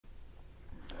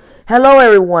Hello,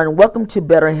 everyone. Welcome to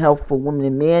Better Health for Women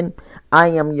and Men. I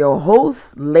am your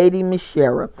host, Lady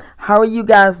Michelle. How are you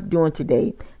guys doing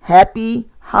today? Happy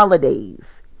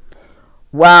holidays.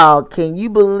 Wow, can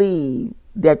you believe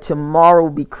that tomorrow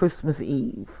will be Christmas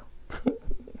Eve?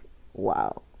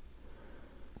 Wow,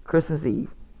 Christmas Eve.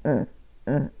 Mm,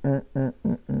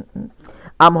 mm.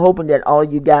 I'm hoping that all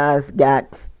you guys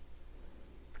got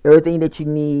everything that you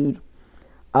need.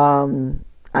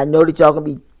 I know that y'all gonna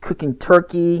be cooking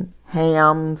turkey,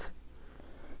 hams,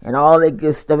 and all that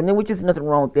good stuff. And then, which is nothing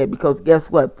wrong with that, because guess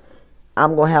what?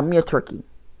 I'm gonna have me a turkey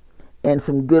and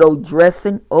some good old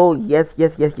dressing. Oh yes,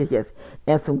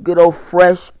 and some good old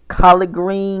fresh collard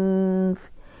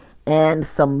greens and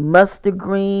some mustard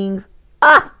greens.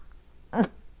 Ah,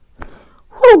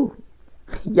 whoo!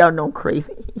 Y'all know I'm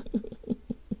crazy.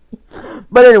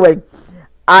 But anyway,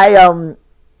 I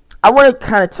want to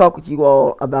kind of talk with you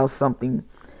all about something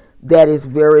that is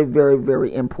very, very,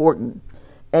 very important.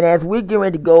 And as we're getting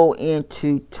ready to go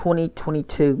into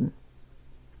 2022,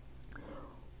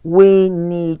 we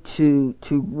need to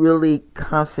really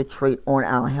concentrate on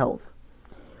our health.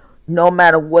 No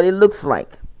matter what it looks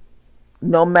like.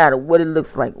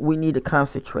 We need to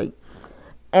concentrate.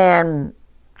 And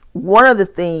one of the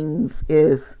things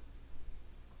is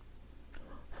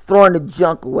throwing the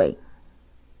junk away.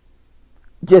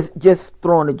 Just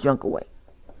throwing the junk away.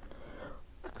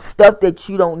 Stuff that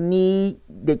you don't need,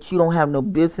 that you don't have no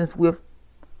business with,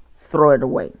 throw it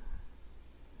away.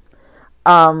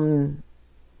 I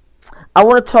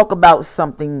want to talk about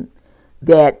something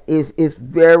that is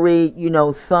very,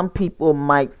 some people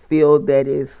might feel that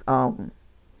is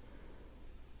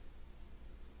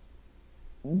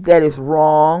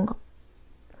wrong.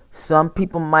 Some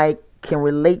people can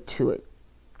relate to it.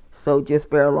 So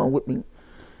just bear along with me.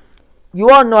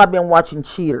 You all know I've been watching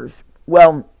Cheaters.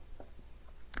 Well,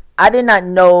 I did not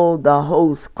know the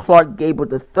host, Clark Gable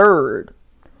 3rd,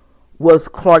 was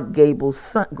Clark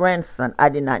Gable's grandson. I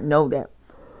did not know that.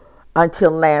 Until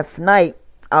last night,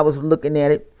 I was looking at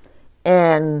it,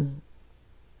 and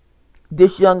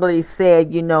this young lady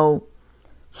said,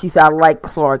 she said, I like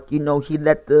Clark. He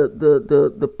let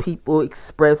the people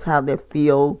express how they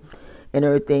feel and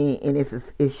everything, and it's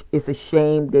a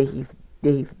shame that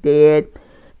he's dead,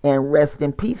 and rest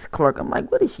in peace, Clark. I'm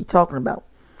like, what is she talking about?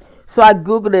 So I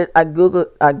Googled it. I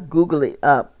Googled it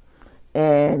up,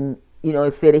 and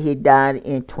it said that he died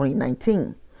in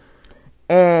 2019,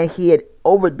 and he had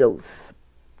overdosed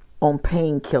on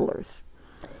painkillers.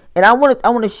 And I want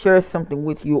to share something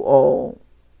with you all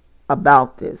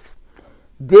about this.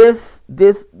 These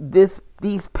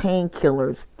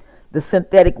painkillers, the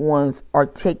synthetic ones, are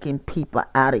taking people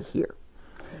out of here,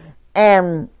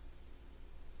 and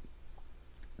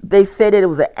they said that it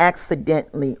was an accident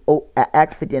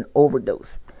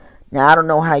overdose. Now, I don't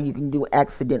know how you can do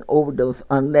accident overdose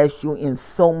unless you're in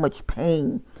so much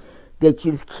pain that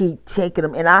you just keep taking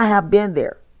them. And I have been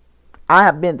there.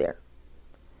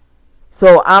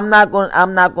 So I'm not going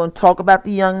to talk about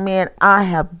the young man. I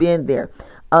have been there.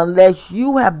 Unless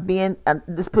you have been,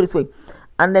 let's put it this way,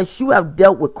 unless you have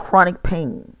dealt with chronic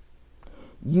pain,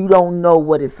 you don't know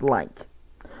what it's like.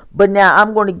 But now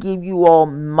I'm going to give you all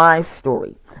my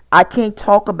story. I can't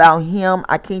talk about him.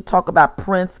 I can't talk about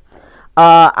Prince.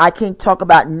 I can't talk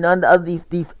about none of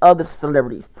these other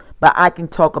celebrities. But I can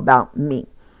talk about me.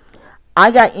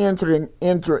 I got injured in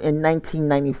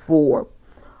 1994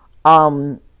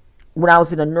 when I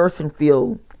was in the nursing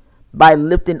field by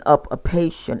lifting up a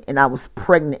patient, and I was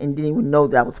pregnant and didn't even know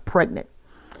that I was pregnant.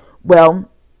 Well,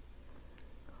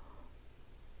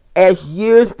 as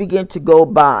years began to go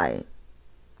by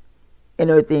and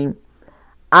everything,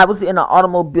 I was in an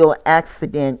automobile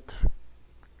accident.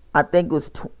 I think it was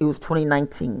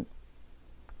 2019.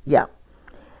 Yeah.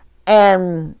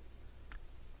 And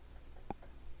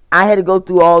I had to go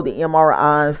through all the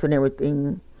MRIs and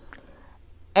everything.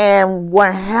 And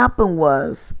what happened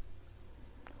was,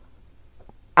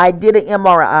 I did an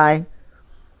MRI,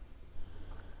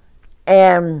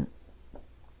 and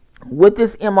with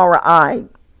this MRI,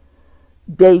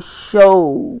 they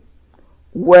showed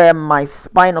where my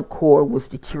spinal cord was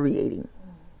deteriorating.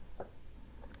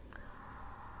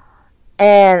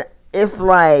 And it's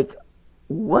like,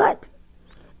 what?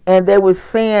 And they were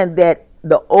saying that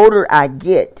the older that I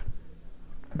get,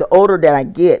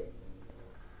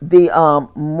 the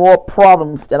more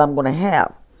problems that I'm going to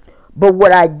have. But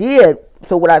what I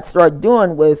started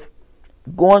doing was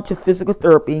going to physical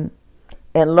therapy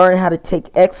and learning how to take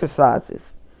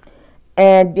exercises.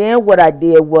 And then what I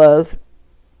did was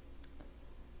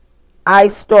I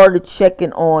started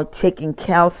checking on taking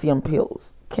calcium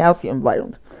pills, calcium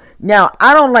vitamins. Now,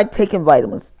 I don't like taking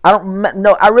vitamins. I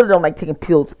really don't like taking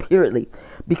pills, periodly.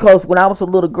 Because when I was a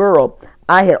little girl,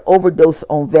 I had overdosed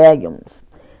on Valiums.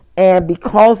 And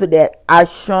because of that, I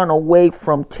shun away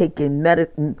from taking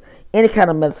any kind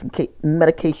of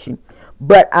medication.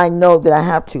 But I know that I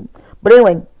have to. But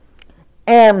anyway,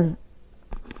 and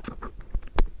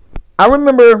I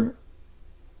remember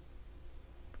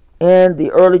in the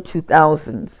early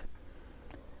 2000s,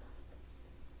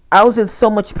 I was in so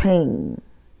much pain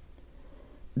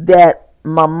that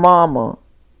my mama,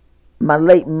 my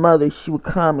late mother, she would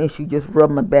come and she would just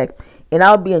rub my back. And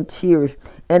I would be in tears.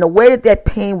 And the way that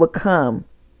pain would come,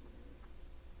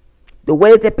 it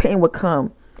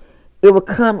would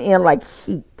come in like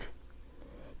heat.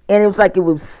 And it was like it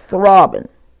was throbbing.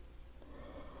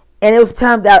 And it was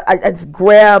time that I just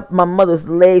grabbed my mother's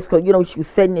legs, because, she was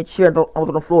sitting in the chair, and I was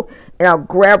on the floor. And I'll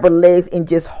grab her legs and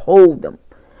just hold them.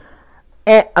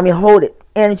 Hold it.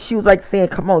 And she was like saying,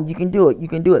 come on, you can do it. You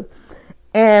can do it.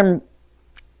 And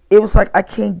it was like, I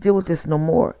can't deal with this no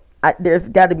more. There's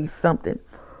got to be something.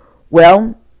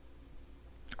 Well,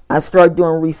 I started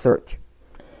doing research.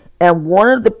 And one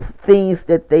of the things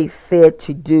that they said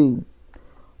to do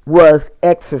was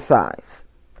exercise.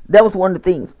 That was one of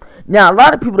the things. Now, a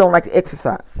lot of people don't like to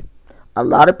exercise. A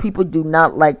lot of people do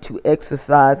not like to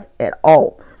exercise at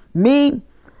all. Me,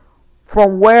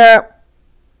 from where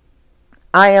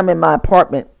I am in my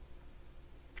apartment,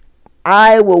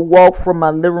 I will walk from my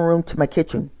living room to my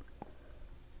kitchen.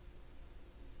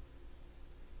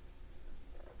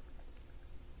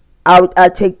 I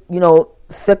take,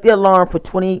 set the alarm for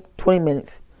 20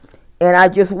 minutes, and I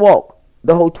just walk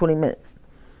the whole 20 minutes.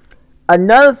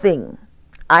 Another thing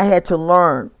I had to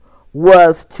learn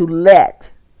was to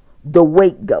let the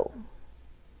weight go.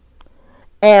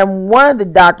 And one of the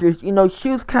doctors, she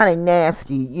was kind of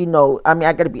nasty, I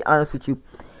got to be honest with you.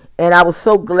 And I was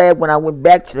so glad when I went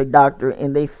back to the doctor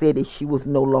and they said that she was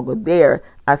no longer there.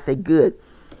 I said, good.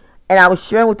 And I was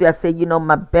sharing with her, I said,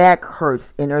 my back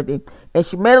hurts and everything. And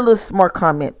she made a little smart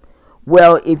comment.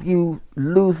 Well, if you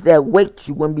lose that weight,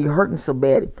 you wouldn't be hurting so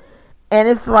bad. And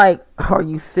it's like, are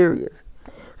you serious?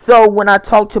 So when I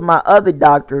talked to my other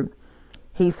doctor,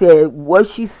 he said what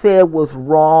she said was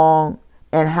wrong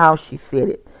and how she said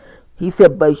it. He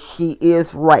said, but she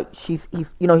is right. He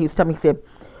was telling me, he said,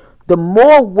 the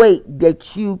more weight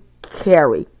that you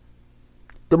carry,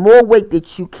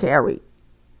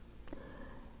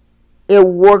 it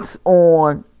works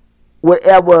on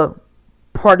whatever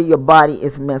part of your body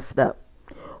is messed up.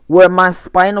 Where my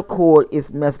spinal cord is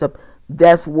messed up,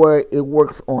 that's where it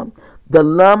works on. The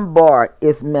lumbar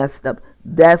is messed up,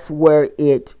 that's where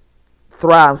it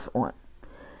thrives on.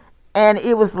 And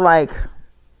it was like,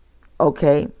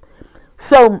 okay.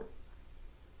 So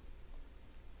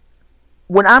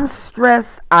when I'm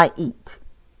stressed, I eat.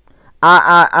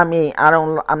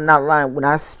 I'm not lying. When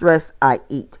I stress, I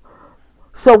eat.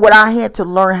 So what I had to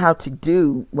learn how to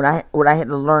do,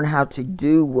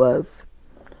 was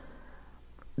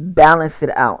balance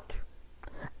it out.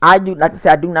 I do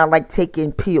not like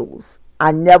taking pills.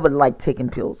 I never liked taking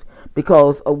pills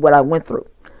because of what I went through.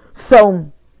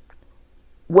 So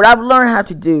what I've learned how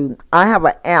to do, I have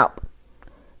an app.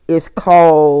 It's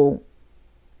called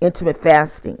Intermittent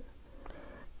Fasting.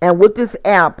 And with this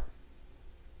app,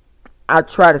 I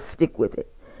try to stick with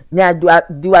it. Now,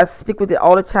 do I stick with it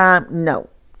all the time? No,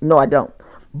 I don't.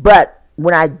 But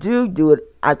when I do it,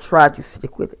 I try to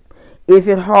stick with it. Is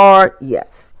it hard?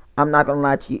 Yes. I'm not going to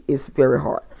lie to you. It's very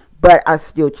hard. But I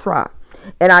still try.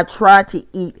 And I try to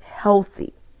eat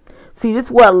healthy. See, this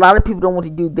is what a lot of people don't want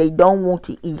to do. They don't want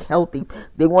to eat healthy.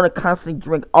 They want to constantly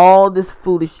drink all this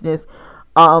foolishness.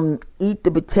 Eat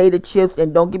the potato chips.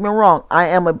 And don't get me wrong. I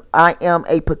am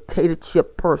a potato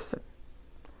chip person.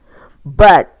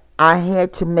 But I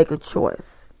had to make a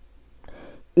choice.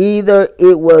 Either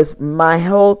it was my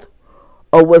health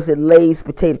or was it Lay's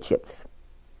potato chips.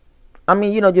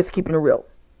 Just keeping it real.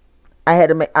 I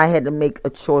had to make a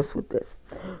choice with this.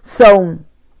 So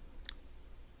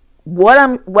what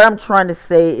I'm trying to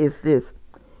say is this: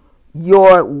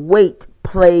 your weight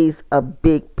plays a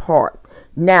big part.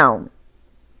 Now,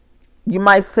 you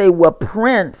might say, well,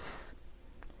 Prince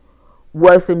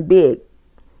wasn't big.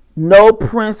 No,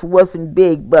 Prince wasn't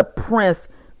big, but Prince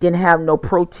didn't have no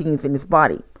proteins in his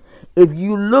body. If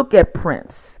you look at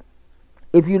Prince,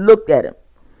 if you looked at him,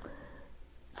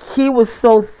 he was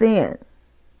so thin.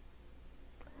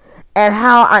 And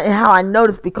how I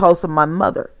noticed because of my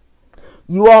mother.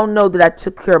 You all know that I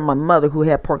took care of my mother who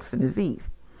had Parkinson's disease.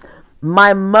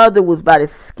 My mother was about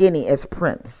as skinny as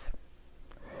Prince.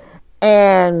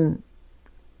 And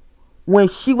when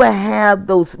she would have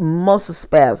those muscle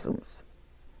spasms,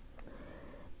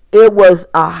 It was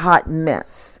a hot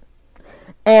mess.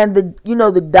 And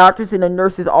the doctors and the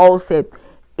nurses all said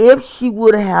if she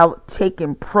would have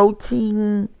taken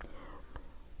protein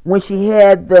when she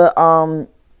had the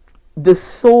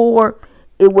sore,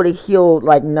 it would have healed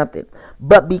like nothing.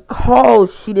 But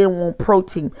because she didn't want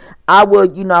protein, I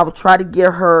would try to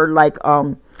get her like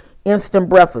instant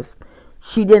breakfast.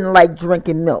 She didn't like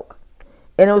drinking milk.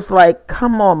 And it was like,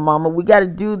 come on, mama, we got to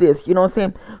do this. You know what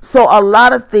I'm saying? So a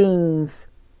lot of things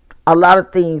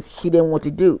she didn't want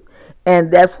to do.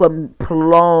 And that's what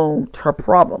prolonged her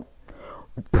problem.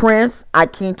 Prince, I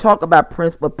can't talk about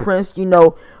Prince, but Prince,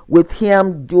 with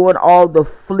him doing all the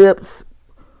flips,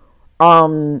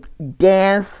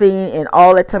 dancing and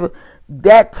all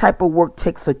that type of work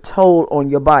takes a toll on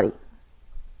your body.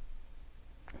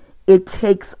 It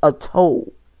takes a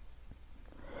toll.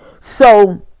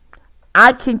 So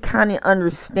I can kind of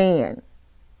understand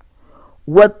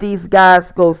what these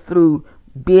guys go through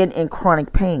being in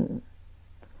chronic pain.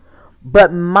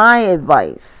 But my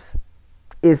advice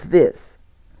is this.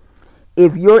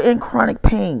 If you're in chronic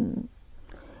pain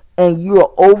and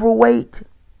you're overweight,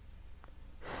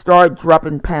 start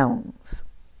dropping pounds.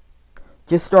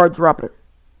 Just start dropping.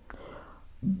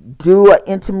 Do an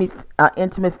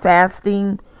intimate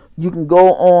fasting. You can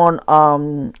go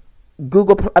on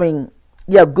Google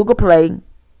Play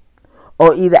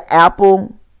or either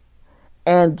Apple,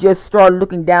 and just start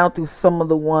looking down through some of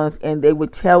the ones, and they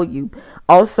would tell you.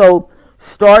 Also,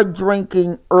 start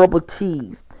drinking herbal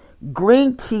teas.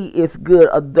 Green tea is good,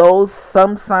 although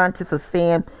some scientists are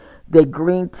saying that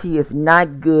green tea is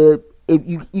not good if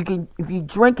you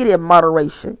drink it in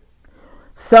moderation.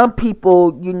 Some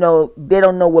people, they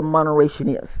don't know what moderation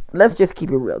is. Let's just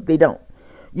keep it real. They don't.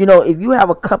 If you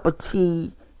have a cup of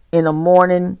tea in the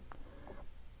morning,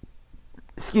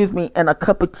 and a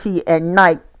cup of tea at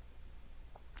night,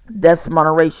 that's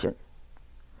moderation.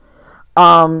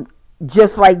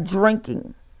 Just like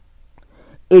drinking.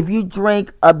 If you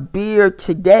drink a beer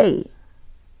today,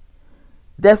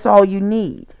 that's all you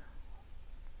need.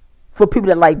 For people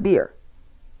that like beer.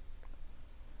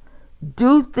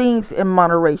 Do things in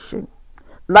moderation.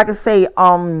 Like I say,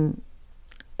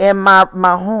 in my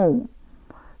home,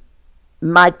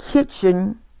 my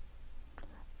kitchen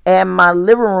and my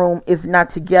living room is not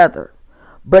together,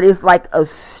 but it's like a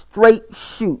straight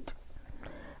shoot.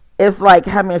 It's like,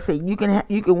 how many say, you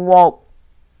can walk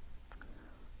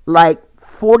like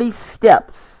 40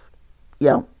 steps.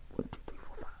 Yeah, 1, 2, 3,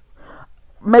 4, 5.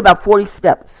 Maybe about 40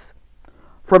 steps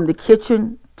from the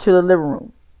kitchen to the living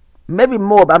room. Maybe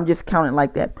more, but I'm just counting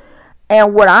like that.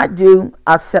 And what I do,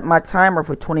 I set my timer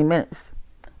for 20 minutes.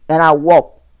 And I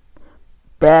walk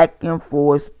back and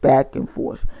forth.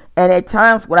 And at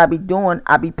times what I be doing,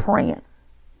 I be praying.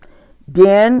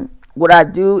 Then what I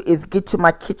do is get to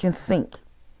my kitchen sink.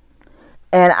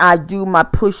 And I do my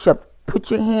push-up. Put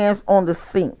your hands on the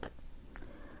sink.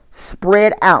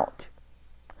 Spread out.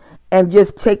 And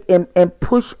just take and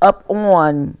push up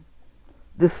on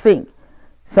the sink.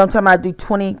 Sometimes I do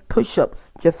 20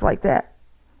 push-ups, just like that.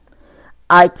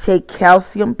 I take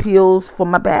calcium pills for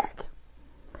my back.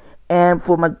 And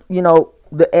for my,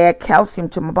 to add calcium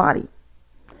to my body.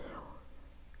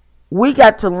 We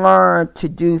got to learn to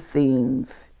do things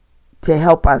to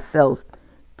help ourselves.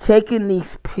 Taking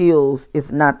these pills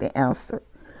is not the answer.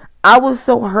 I was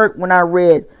so hurt when I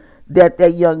read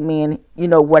that young man,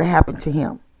 what happened to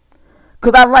him.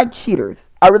 Because I like cheaters.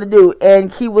 I really do.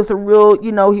 And he was a real,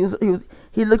 he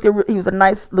was a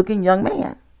nice looking young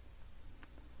man.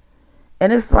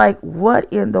 And it's like,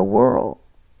 what in the world?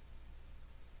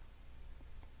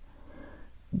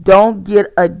 Don't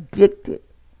get addicted.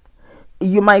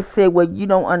 You might say, well, you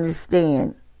don't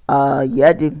understand. Yeah,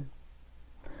 I do.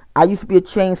 I used to be a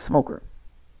chain smoker.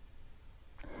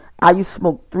 I used to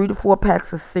smoke 3 to 4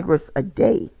 packs of cigarettes a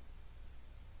day.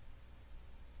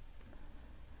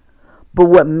 But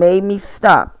what made me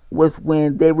stop was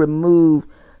when they removed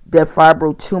that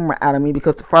fibro tumor out of me,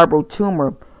 because the fibro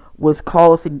tumor was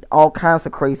causing all kinds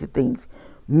of crazy things.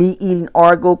 Me eating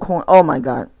Argo corn. Oh my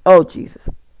God. Oh Jesus.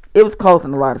 It was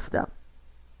causing a lot of stuff.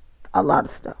 A lot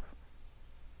of stuff.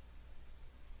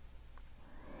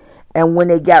 And when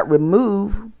they got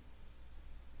removed,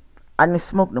 I didn't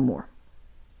smoke no more.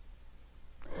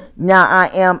 Now I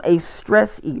am a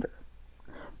stress eater.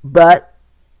 But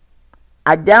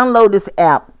I download this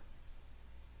app.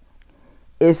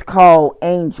 It's called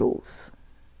Angels.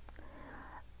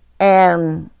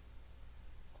 And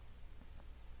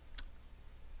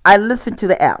I listen to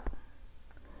the app.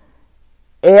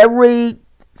 Every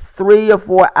 3 or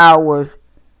 4 hours,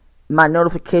 my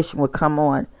notification will come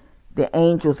on. The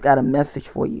angels got a message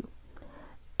for you.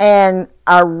 And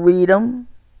I read them.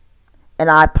 and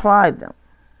I apply them.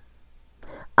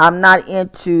 I'm not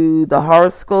into the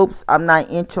horoscopes. I'm not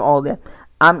into all that.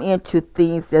 I'm into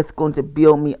things that's going to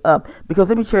build me up. Because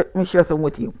let me share something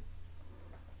with you.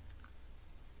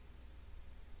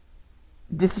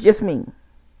 This is just me.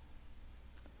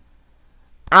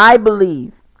 I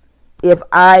believe if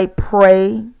I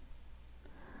pray,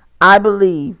 I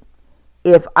believe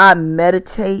if I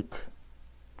meditate,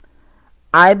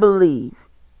 I believe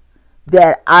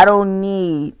that I don't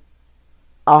need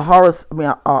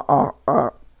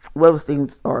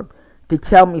things or to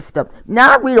tell me stuff.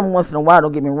 Now I read them once in a while.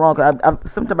 Don't get me wrong.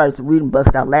 Sometimes I just read them,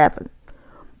 bust out laughing.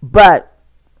 But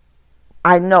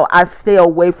I know I stay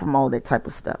away from all that type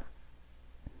of stuff.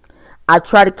 I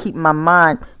try to keep my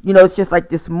mind. It's just like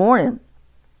this morning.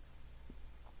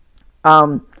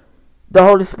 The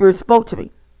Holy Spirit spoke to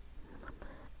me,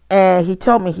 and He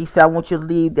told me. He said, "I want you to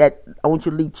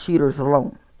leave cheaters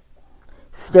alone.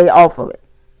 Stay off of it."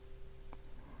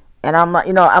 And I'm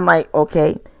like,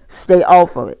 okay, stay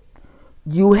off of it.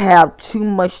 You have too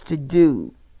much to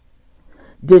do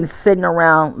than sitting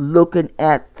around looking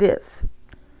at this.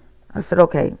 I said,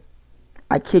 okay,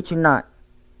 I kid you not.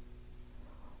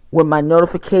 When my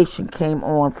notification came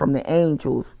on from the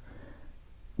angels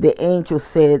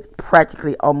said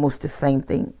practically almost the same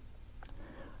thing.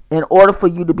 In order for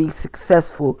you to be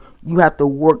successful, you have to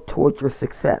work towards your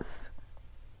success.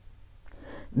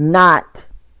 Not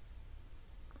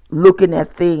looking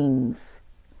at things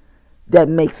that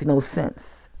makes no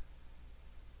sense.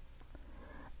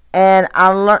 And I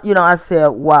learned, I said,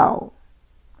 wow,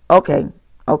 okay.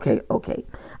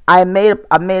 I made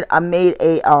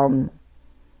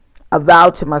a vow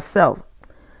to myself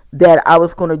that I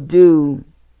was going to do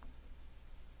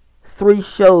 3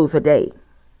 shows a day.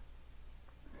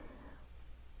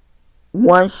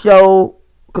 One show,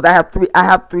 because I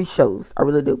have 3 shows. I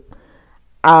really do.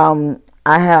 I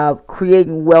have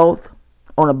Creating Wealth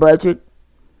on a Budget.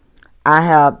 I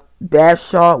have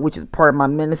Bash, which is part of my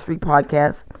ministry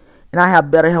podcast. And I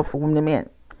have Better Health for Women and Men.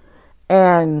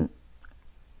 And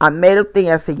I made a thing.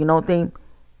 I said,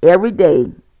 every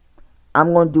day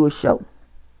I'm going to do a show.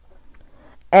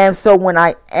 And so when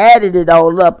I added it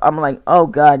all up, I'm like, oh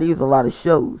God, these are a lot of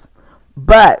shows.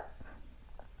 But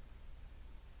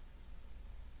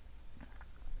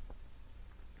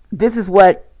this is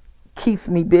what keeps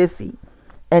me busy.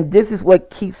 And this is what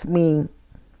keeps me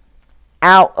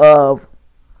out of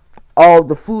all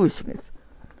the foolishness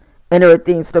and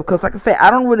everything stuff. Because like I say, I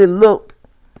really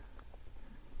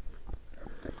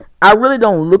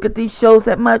don't look at these shows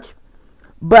that much.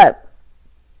 But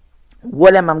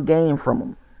what am I gaining from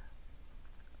them?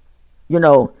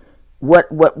 What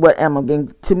am I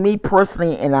gaining? To me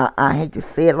personally, and I hate to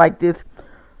say it like this,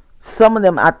 some of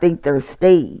them I think they're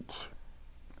staged.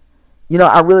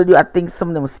 I really do. I think some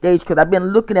of them are staged because I've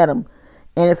been looking at them,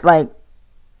 and it's like,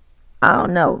 I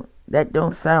don't know, that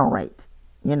don't sound right.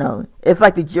 It's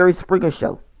like the Jerry Springer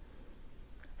show.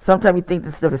 Sometimes you think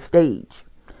this stuff is staged.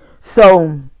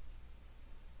 So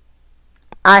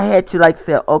I had to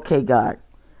say, okay, God,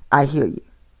 I hear you.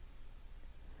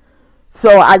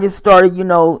 So I just started,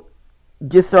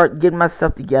 start getting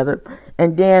myself together.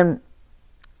 And then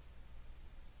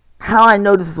how I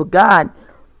know this is with God,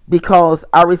 because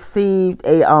I received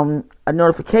a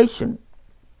notification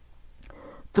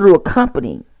through a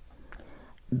company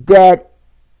that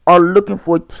are looking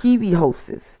for TV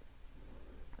hosts.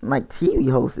 Like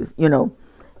TV hosts,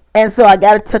 And so I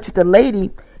got in touch with the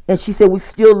lady, and she said, we're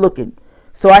still looking.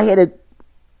 So I had to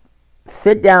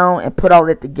sit down and put all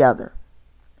that together.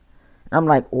 I'm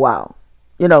like, wow.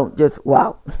 Just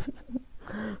wow.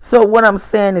 So what I'm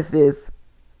saying is this.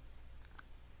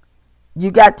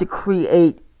 You got to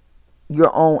create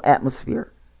your own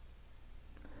atmosphere.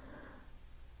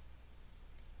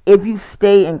 If you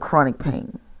stay in chronic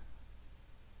pain,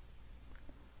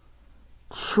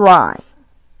 try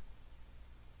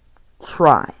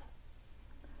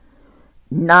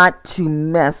not to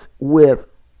mess with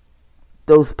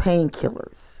those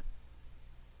painkillers,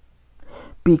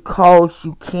 because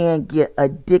you can get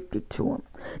addicted to them.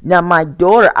 Now, my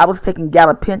daughter, I was taking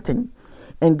gabapentin,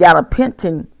 and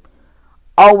gabapentin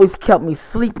always kept me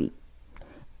sleepy.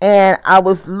 And I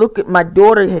was my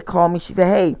daughter had called me. She said,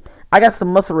 hey, I got some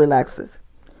muscle relaxers.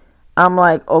 I'm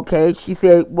like, okay. She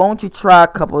said, won't you try a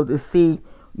couple to see,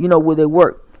 will they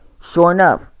work? Sure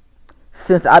enough,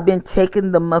 since I've been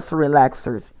taking the muscle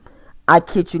relaxers, I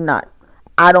kid you not,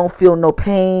 I don't feel no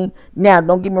pain. Now,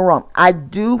 don't get me wrong. I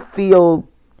do feel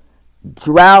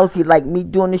drowsy, like me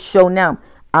doing this show now.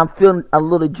 I'm feeling a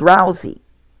little drowsy.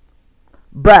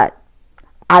 But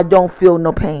I don't feel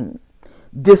no pain.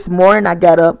 This morning I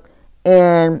got up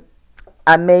and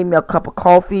I made me a cup of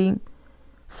coffee,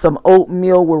 some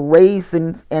oatmeal with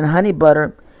raisins and honey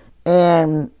butter,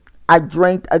 and I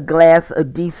drank a glass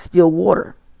of distilled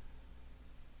water.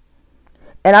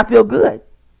 And I feel good.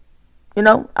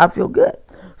 I feel good.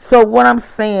 So what I'm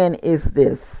saying is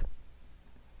this.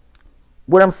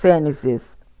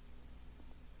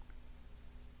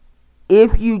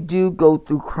 If you do go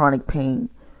through chronic pain,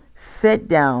 sit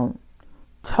down,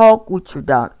 talk with your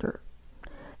doctor,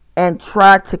 and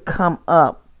try to come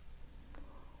up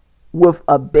with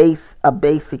a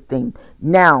basic thing.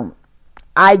 Now,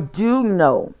 I do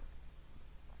know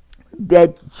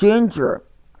that ginger,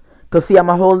 because see, I'm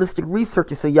a holistic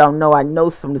researcher, so y'all know I know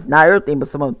some, it's not everything, but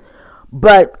some of them.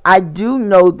 But I do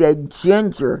know that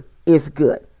ginger is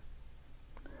good.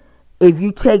 If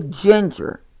you take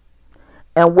ginger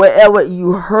and wherever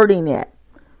you're hurting at,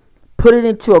 put it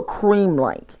into a cream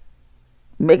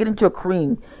make it into a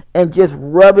cream and just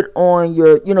rub it on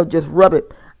your, just rub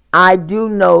it. I do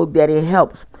know that it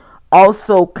helps.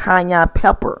 Also, cayenne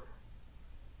pepper.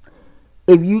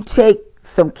 If you take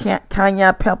some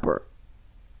cayenne pepper,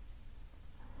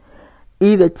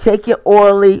 either take it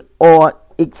orally or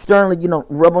externally,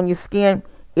 rub on your skin,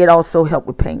 it also helps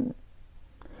with pain.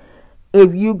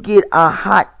 If you get a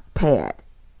hot pad,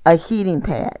 a heating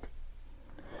pad,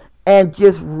 and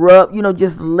just rub,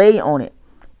 just lay on it,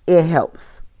 it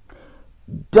helps.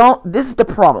 This is the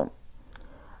problem.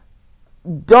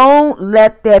 Don't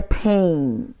let that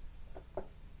pain,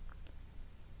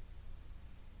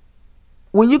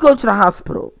 when you go to the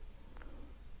hospital,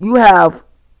 you have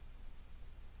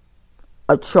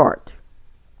a chart.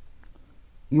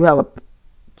 You have a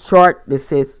chart that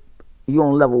says you're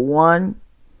on level 1.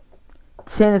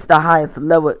 10 is the highest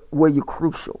level where you're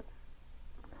crucial.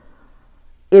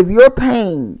 If your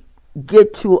pain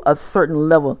get to a certain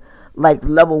level, like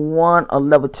level 1 or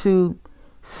level 2,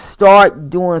 start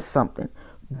doing something.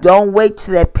 Don't wait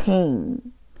till that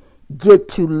pain get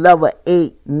to level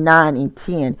 8, 9, and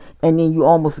 10, and then you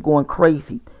almost going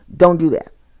crazy. Don't do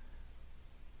that.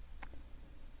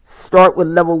 Start with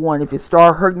level 1. If it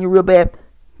start hurting you real bad,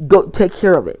 go take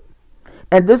care of it.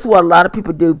 And this is what a lot of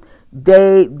people do.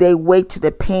 They wait till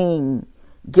the pain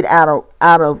get out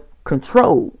of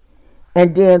control,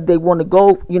 and then they want to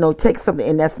go, take something,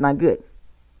 and that's not good.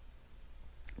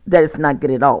 That is not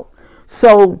good at all.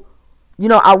 So,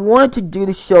 I wanted to do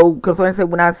the show because, like I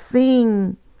said, when I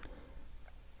seen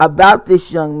about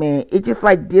this young man, it just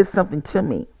like did something to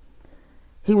me.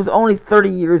 He was only 30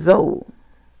 years old.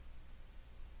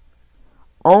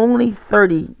 Only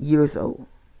 30 years old.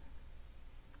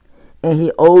 And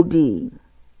he OD'd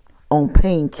on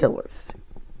painkillers.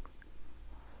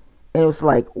 And it was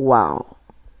like, wow.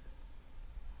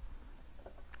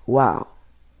 Wow.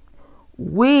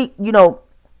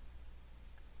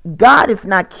 God is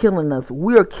not killing us.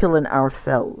 We're killing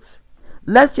ourselves.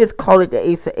 Let's just call it the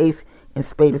ace of ace and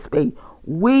spade of spade.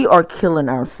 We are killing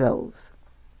ourselves.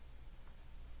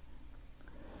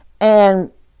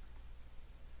 And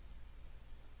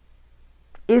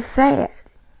it's sad.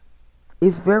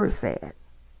 It's very sad.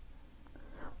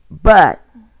 But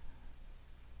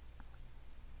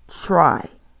try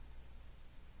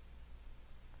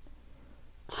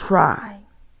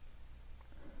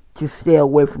to stay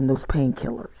away from those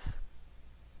painkillers.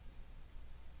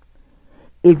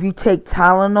 If you take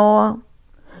Tylenol,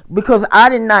 because I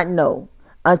did not know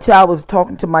until I was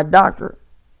talking to my doctor.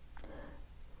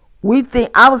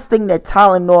 I was thinking that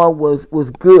Tylenol was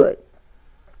good.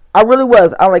 I really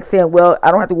was. I like saying, well,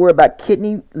 I don't have to worry about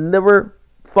liver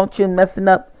function messing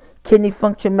up, kidney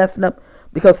function messing up,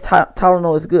 because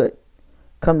Tylenol is good.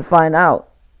 Come to find out,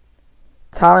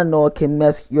 Tylenol can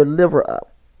mess your liver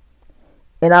up.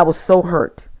 And I was so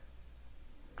hurt.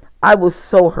 I'm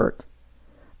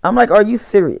like, are you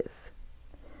serious?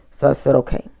 So I said,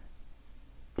 okay,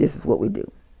 this is what we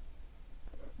do.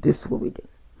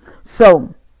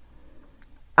 So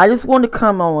I just want to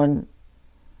come on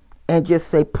and just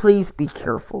say, please be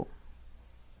careful.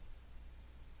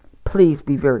 Please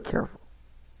be very careful.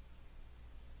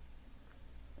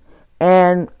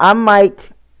 And I might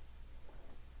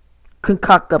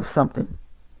concoct up something.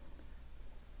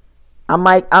 I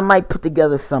might put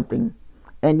together something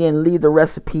and then leave the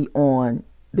recipe on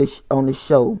the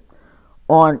show.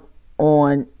 I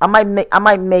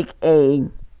might make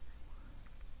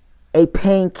a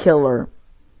painkiller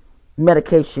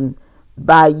medication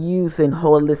by using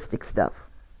holistic stuff.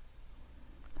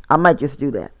 I might just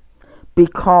do that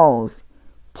because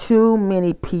too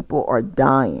many people are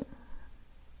dying.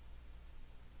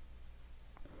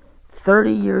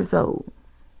 30 years old.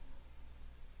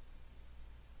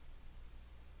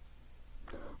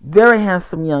 Very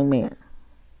handsome young man.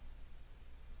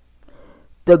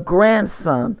 The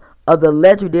grandson of the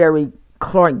legendary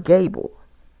Clark Gable.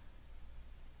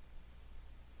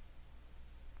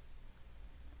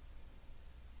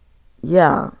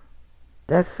 Yeah,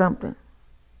 that's something.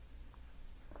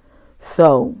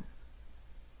 So,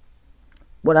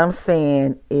 what I'm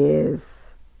saying is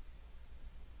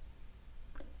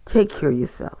take care of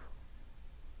yourself.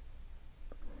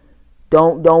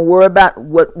 Don't worry about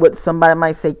what somebody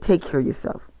might say. Take care of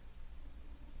yourself.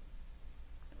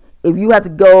 If you have to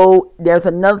go, there's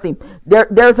another thing.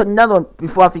 There's another one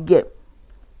before I forget.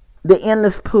 The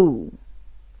endless pool.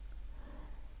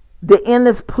 The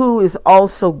endless pool is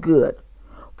also good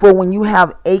for when you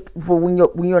have ache. For when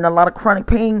you're in a lot of chronic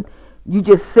pain, you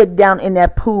just sit down in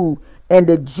that pool and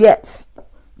the jets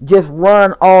just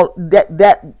run all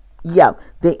that. Yeah,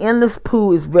 the endless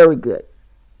pool is very good.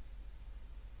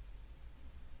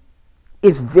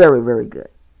 It's very, very good.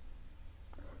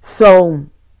 So,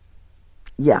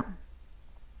 yeah.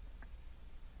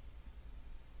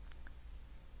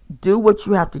 Do what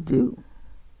you have to do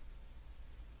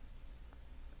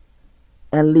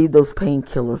and leave those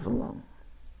painkillers alone.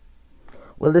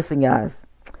 Well, listen, guys.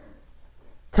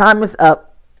 Time is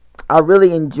up. I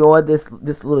really enjoyed this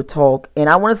little talk. And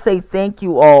I want to say thank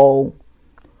you all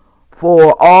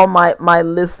for all my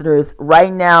listeners.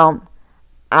 Right now,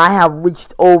 I have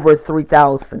reached over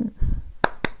 3,000.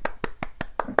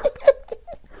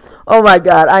 Oh my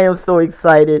God, I am so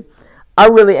excited. I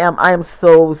really am. I am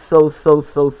so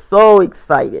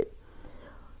excited.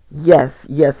 Yes.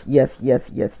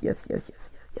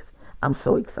 I'm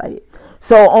so excited.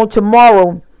 So on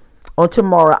tomorrow,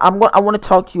 I want to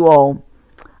talk to you all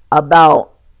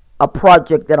about a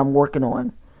project that I'm working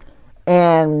on.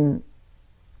 And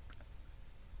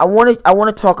I want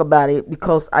to talk about it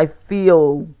because I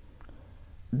feel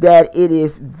that it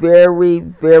is very,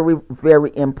 very,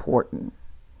 very important.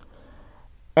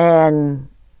 And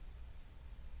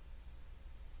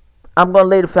I'm going to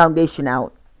lay the foundation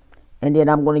out, and then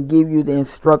I'm going to give you the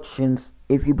instructions,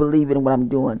 if you believe in what I'm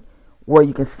doing, where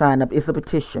you can sign up. It's a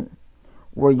petition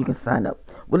where you can sign up.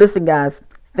 Well, listen, guys,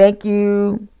 thank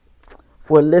you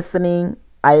for listening.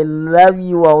 I love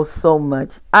you all so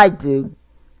much. I do.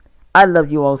 I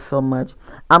love you all so much.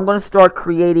 I'm going to start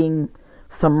creating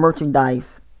some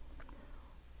merchandise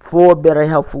for better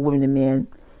health for women and men.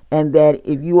 And that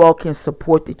if you all can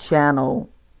support the channel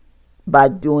by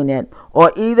doing that.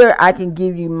 Or either I can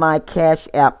give you my Cash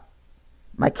App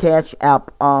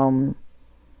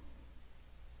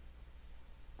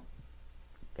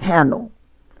handle.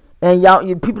 And y'all,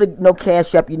 you people that know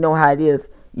Cash App, you know how it is.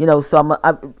 You know, so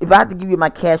if I have to give you my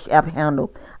Cash App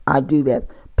handle, I do that.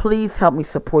 Please help me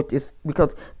support this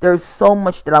because there's so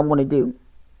much that I want to do.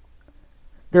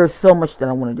 There's so much that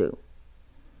I want to do.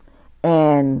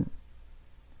 And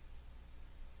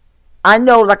I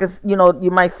know, like, you know, you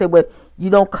might say, well,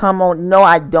 you don't come on. No,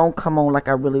 I don't come on like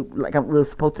I'm really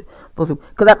supposed to. Because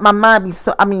my mind be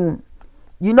so, I mean,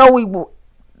 you know,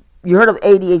 you heard of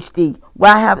ADHD.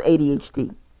 Well, I have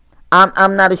ADHD.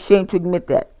 I'm not ashamed to admit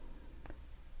that.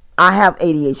 I have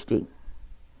ADHD.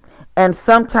 And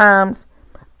sometimes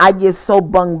I get so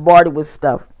bombarded with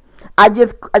stuff. I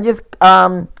just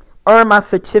earned my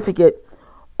certificate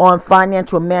on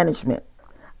financial management.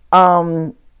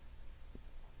 I'm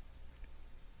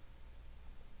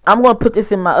going to put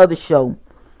this in my other show.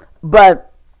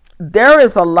 But there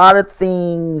is a lot of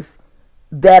things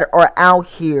that are out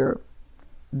here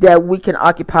that we can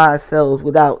occupy ourselves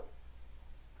without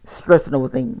stressing over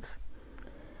things.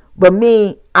 But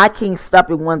me, I can't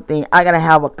stop at one thing. I got to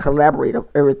have a collaborator of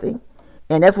everything.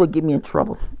 And that's what gets me in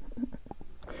trouble.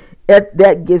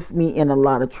 That gets me in a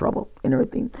lot of trouble and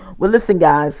everything. Well, listen,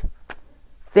 guys.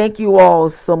 Thank you all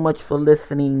so much for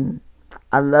listening.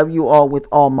 I love you all with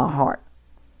all my heart.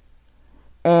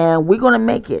 And we're going to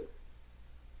make it.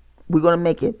 We're going to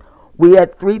make it. We're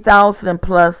at 3,000 and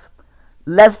plus.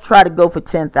 Let's try to go for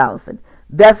 10,000.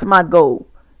 That's my goal.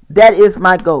 That is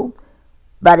my goal.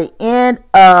 By the end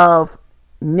of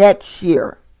next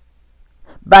year,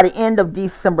 by the end of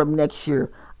December of next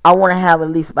year, I want to have at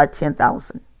least about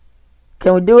 10,000.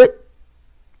 Can we do it?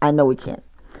 I know we can.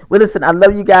 Well, listen, I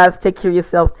love you guys. Take care of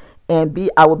yourself. And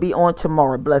I will be on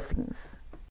tomorrow. Blessings.